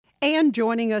And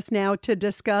joining us now to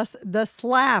discuss the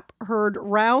slap heard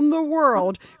round the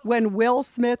world when Will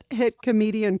Smith hit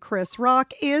comedian Chris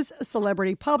Rock is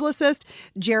celebrity publicist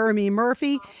Jeremy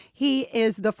Murphy. He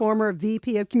is the former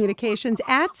VP of Communications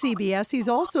at CBS. He's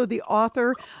also the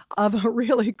author of a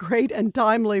really great and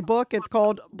timely book. It's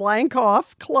called Blank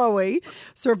Off, Chloe,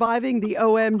 Surviving the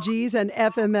OMGs and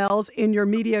FMLs in Your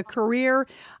Media Career.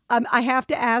 I have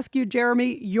to ask you,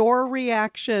 Jeremy, your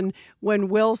reaction when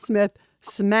Will Smith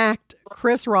smacked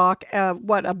Chris Rock,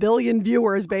 a billion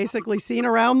viewers basically seen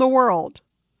around the world.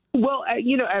 Well,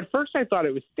 at first I thought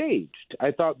it was staged. I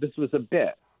thought this was a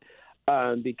bit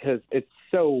because it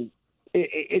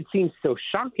seems so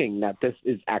shocking that this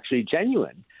is actually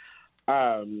genuine.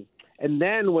 And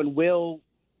then when Will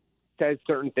says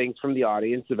certain things from the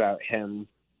audience about him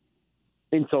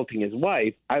insulting his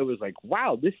wife, I was like,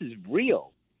 wow, this is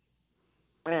real.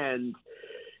 And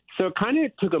so it kind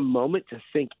of took a moment to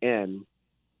sink in.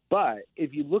 But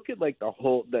if you look at like the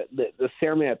whole, the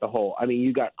ceremony at the whole, I mean,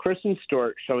 you got Kristen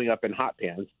Stewart showing up in hot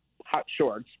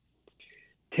shorts.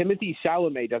 Timothy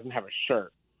Chalamet doesn't have a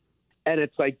shirt. And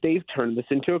it's like they've turned this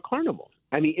into a carnival.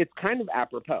 I mean, it's kind of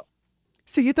apropos.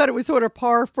 So you thought it was sort of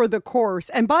par for the course.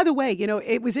 And by the way,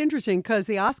 it was interesting because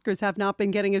the Oscars have not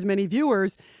been getting as many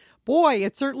viewers. Boy,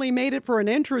 it certainly made it for an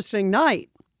interesting night.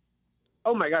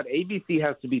 Oh, my God. ABC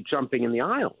has to be jumping in the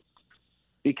aisles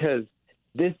because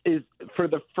this is for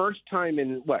the first time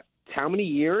in how many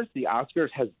years the Oscars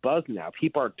has buzzed now.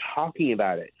 People are talking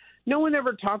about it. No one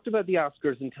ever talked about the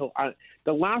Oscars until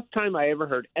the last time I ever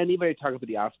heard anybody talk about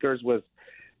the Oscars was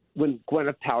when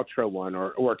Gwyneth Paltrow won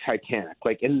or Titanic,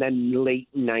 like in the late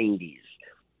 90s.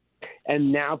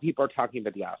 And now people are talking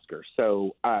about the Oscars.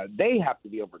 So they have to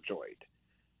be overjoyed.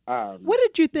 What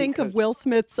did you think of Will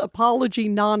Smith's apology,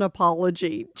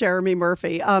 non-apology, Jeremy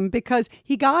Murphy? Because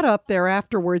he got up there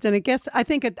afterwards, and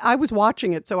I was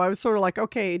watching it, so I was sort of like,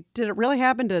 okay, did it really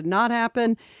happen? Did it not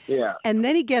happen? Yeah. And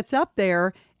then he gets up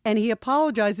there, and he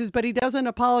apologizes, but he doesn't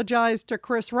apologize to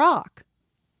Chris Rock.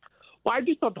 Well, I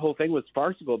just thought the whole thing was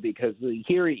farcical because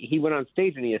here he went on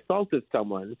stage and he assaulted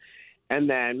someone, and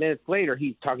then minutes later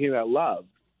he's talking about love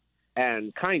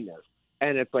and kindness.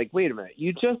 And it's like, wait a minute,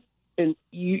 you just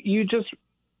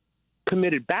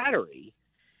committed battery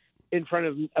in front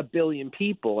of a billion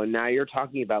people, and now you're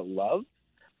talking about love.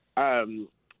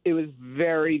 It was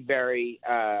very, very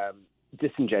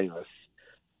disingenuous.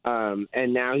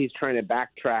 And now he's trying to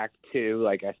backtrack to,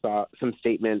 like, I saw some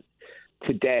statement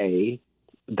today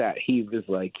that he was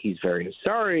like, he's very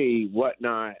sorry,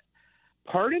 whatnot.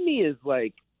 Part of me is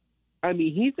like, I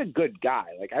mean, he's a good guy.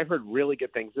 Like, I've heard really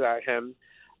good things about him.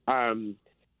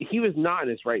 He was not in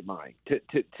his right mind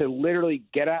to literally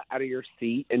get out of your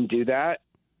seat and do that.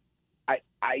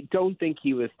 I don't think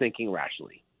he was thinking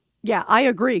rationally. Yeah, I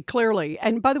agree, clearly.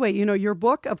 And by the way, your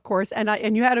book, of course,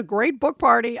 and you had a great book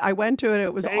party. I went to it.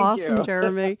 It was awesome,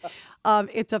 Jeremy.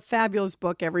 It's a fabulous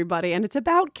book, everybody. And it's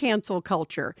about cancel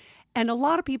culture. And a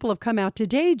lot of people have come out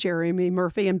today, Jeremy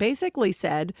Murphy, and basically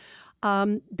said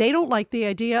they don't like the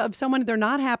idea of someone, they're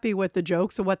not happy with the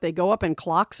jokes of what they go up and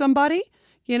clock somebody.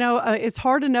 It's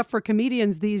hard enough for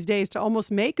comedians these days to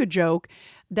almost make a joke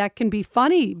that can be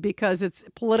funny because it's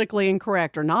politically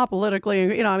incorrect or not politically.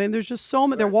 There's just so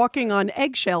many. They're walking on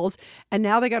eggshells, and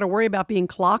now they got to worry about being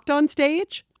clocked on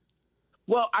stage.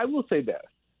 Well, I will say this.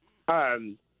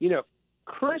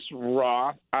 Chris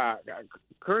Rock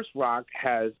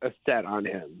has a set on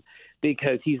him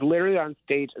because he's literally on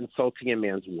stage insulting a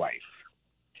man's wife.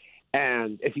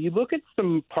 And if you look at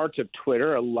some parts of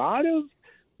Twitter, a lot of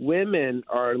women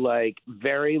are like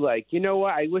very like, you know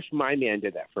what? I wish my man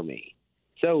did that for me.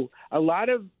 So a lot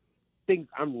of things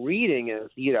I'm reading is,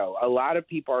 a lot of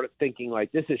people are thinking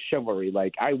like, this is chivalry.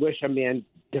 Like, I wish a man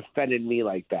defended me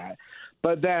like that.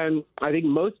 But then I think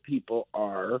most people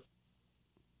are,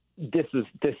 this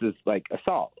is like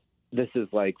assault. This is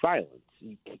like violence.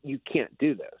 You can't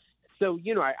do this. So,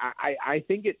 I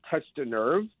think it touched a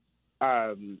nerve.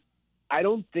 I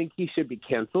don't think he should be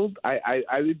canceled.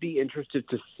 I would be interested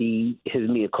to see his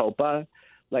mea culpa,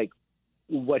 like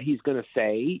what he's going to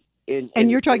say.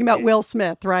 And you're talking about Will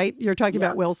Smith, right? You're talking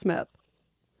about Will Smith.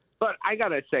 But I got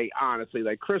to say, honestly,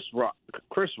 like Chris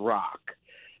Rock,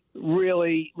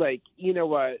 really, like, you know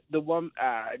what? The one,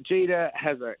 Jada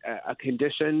has a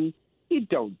condition. You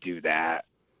don't do that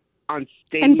on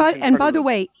stage. And by the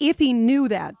way, if he knew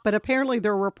that, but apparently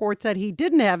there were reports that he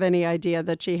didn't have any idea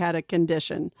that she had a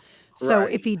condition. So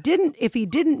right. if he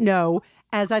didn't know,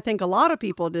 as I think a lot of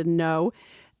people didn't know,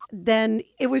 then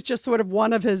it was just sort of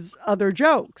one of his other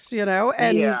jokes,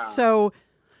 And so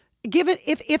given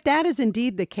if that is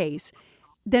indeed the case,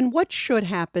 then what should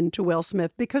happen to Will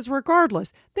Smith? Because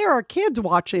regardless, there are kids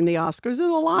watching the Oscars. There's a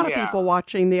lot of people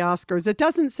watching the Oscars. It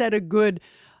doesn't set a good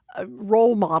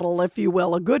role model, if you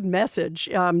will, a good message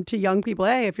to young people.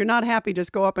 Hey, if you're not happy,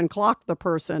 just go up and clock the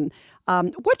person.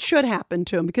 What should happen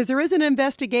to him? Because there is an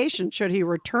investigation. Should he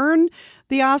return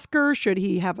the Oscar? Should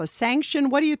he have a sanction?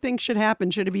 What do you think should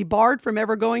happen? Should he be barred from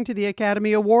ever going to the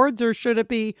Academy Awards, or should it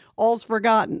be all's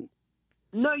forgotten?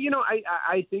 No,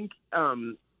 I think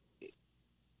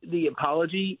the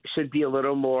apology should be a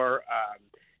little more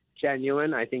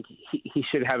genuine. I think he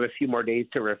should have a few more days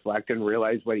to reflect and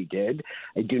realize what he did.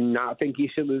 I do not think he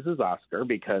should lose his Oscar,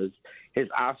 because his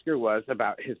Oscar was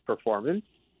about his performance,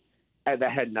 and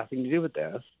that had nothing to do with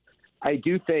this. I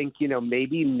do think,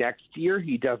 maybe next year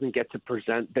he doesn't get to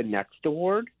present the next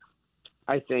award.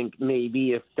 I think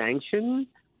maybe a sanction.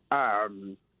 I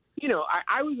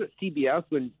was at CBS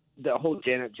when the whole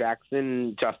Janet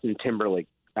Jackson, Justin Timberlake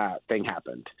thing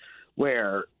happened,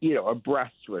 where, a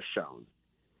breast was shown.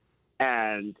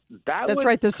 And that's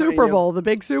right, the Super Bowl, the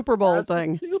big Super Bowl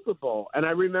thing. Super Bowl. And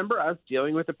I remember us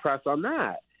dealing with the press on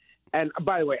that. And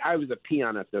by the way, I was a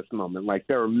peon at this moment. Like,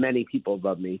 there were many people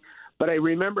above me. But I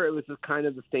remember it was just kind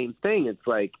of the same thing. It's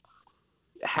like,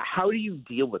 how do you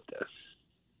deal with this?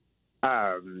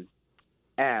 And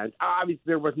obviously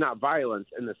there was not violence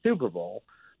in the Super Bowl,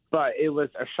 but it was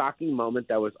a shocking moment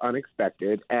that was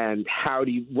unexpected. And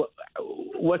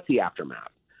what's the aftermath?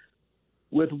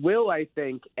 With Will, I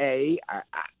think, I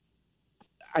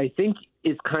think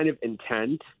is kind of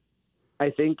intent. I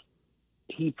think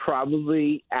he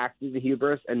probably acted the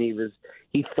hubris, and he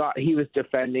thought he was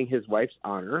defending his wife's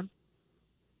honor.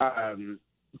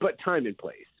 But time and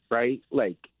place, right?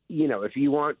 Like, if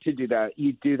you want to do that,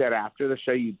 you do that after the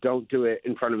show. You don't do it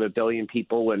in front of a billion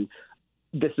people when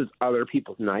this is other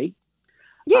people's night.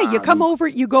 Yeah, you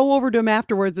go over to him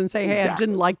afterwards and say, hey, exactly. I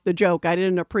didn't like the joke. I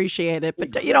didn't appreciate it. But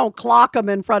exactly. You don't clock him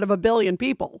in front of a billion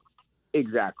people.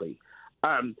 Exactly.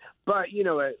 But, I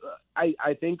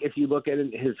think if you look at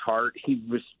his heart, he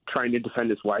was trying to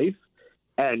defend his wife,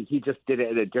 and he just did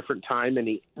it at a different time, and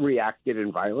he reacted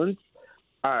in violence,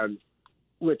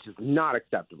 which is not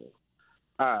acceptable.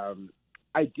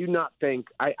 I do not think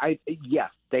yes,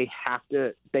 they have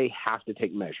to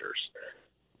take measures.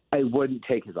 I wouldn't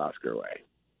take his Oscar away.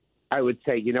 I would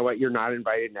say, you know what, you're not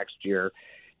invited next year.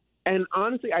 And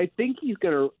honestly, I think he's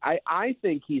going to, I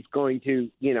think he's going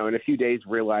to, in a few days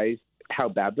realize how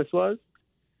bad this was,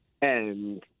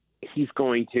 and he's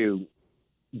going to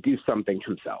do something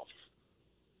himself.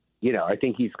 I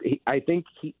think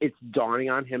it's dawning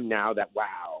on him now that,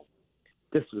 wow,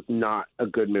 this was not a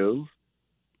good move.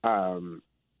 And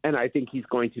I think he's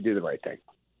going to do the right thing.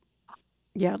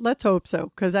 Yeah, let's hope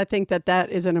so, because I think that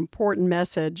is an important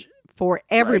message for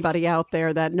everybody out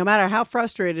there, that no matter how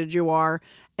frustrated you are,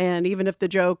 and even if the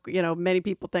joke, many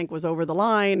people think was over the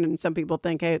line, and some people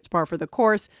think, hey, it's par for the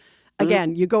course.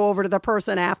 Again, you go over to the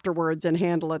person afterwards and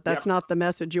handle it. That's not the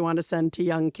message you want to send to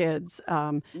young kids,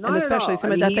 and especially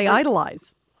somebody that they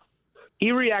idolize.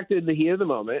 He reacted in the heat of the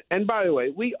moment. And by the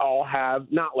way, we all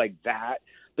have, not like that,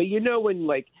 but when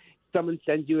like someone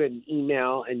sends you an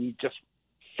email and you just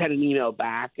send an email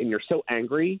back and you're so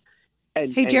angry.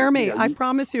 Hey, Jeremy, I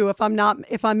promise you, if I'm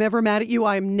ever mad at you,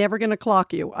 I'm never going to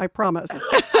clock you. I promise. No,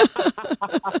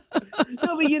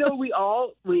 but we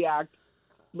all react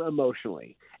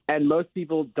emotionally, and most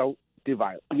people don't do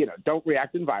don't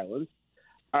react in violence.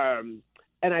 And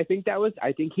I think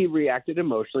he reacted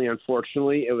emotionally.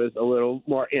 Unfortunately, it was a little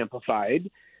more amplified.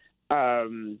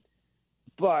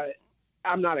 But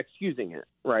I'm not excusing it,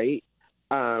 right?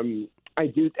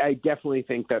 I definitely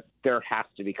think that there has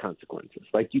to be consequences.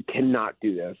 Like, you cannot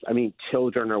do this. I mean,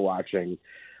 children are watching,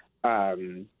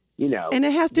 and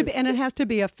it has to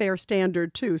be a fair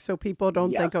standard too. So people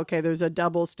don't think, okay, there's a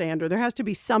double standard. There has to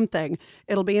be something.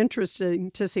 It'll be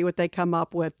interesting to see what they come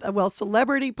up with. Well,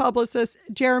 celebrity publicist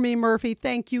Jeremy Murphy,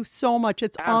 thank you so much.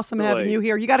 It's awesome having you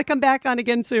here. You got to come back on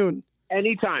again soon.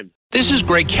 Anytime. This is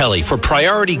Greg Kelly for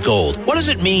Priority Gold. What does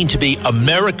it mean to be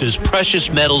America's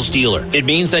precious metals dealer? It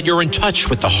means that you're in touch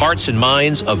with the hearts and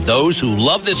minds of those who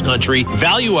love this country,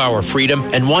 value our freedom,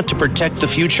 and want to protect the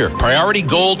future. Priority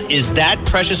Gold is that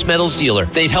precious metals dealer.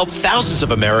 They've helped thousands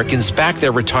of Americans back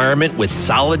their retirement with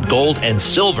solid gold and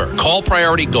silver. Call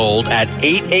Priority Gold at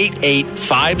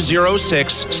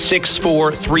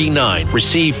 888-506-6439.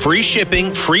 Receive free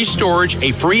shipping, free storage,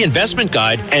 a free investment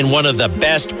guide, and one of the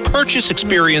best purchase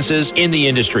experiences in the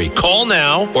industry. Call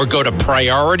now or go to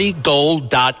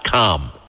PriorityGold.com.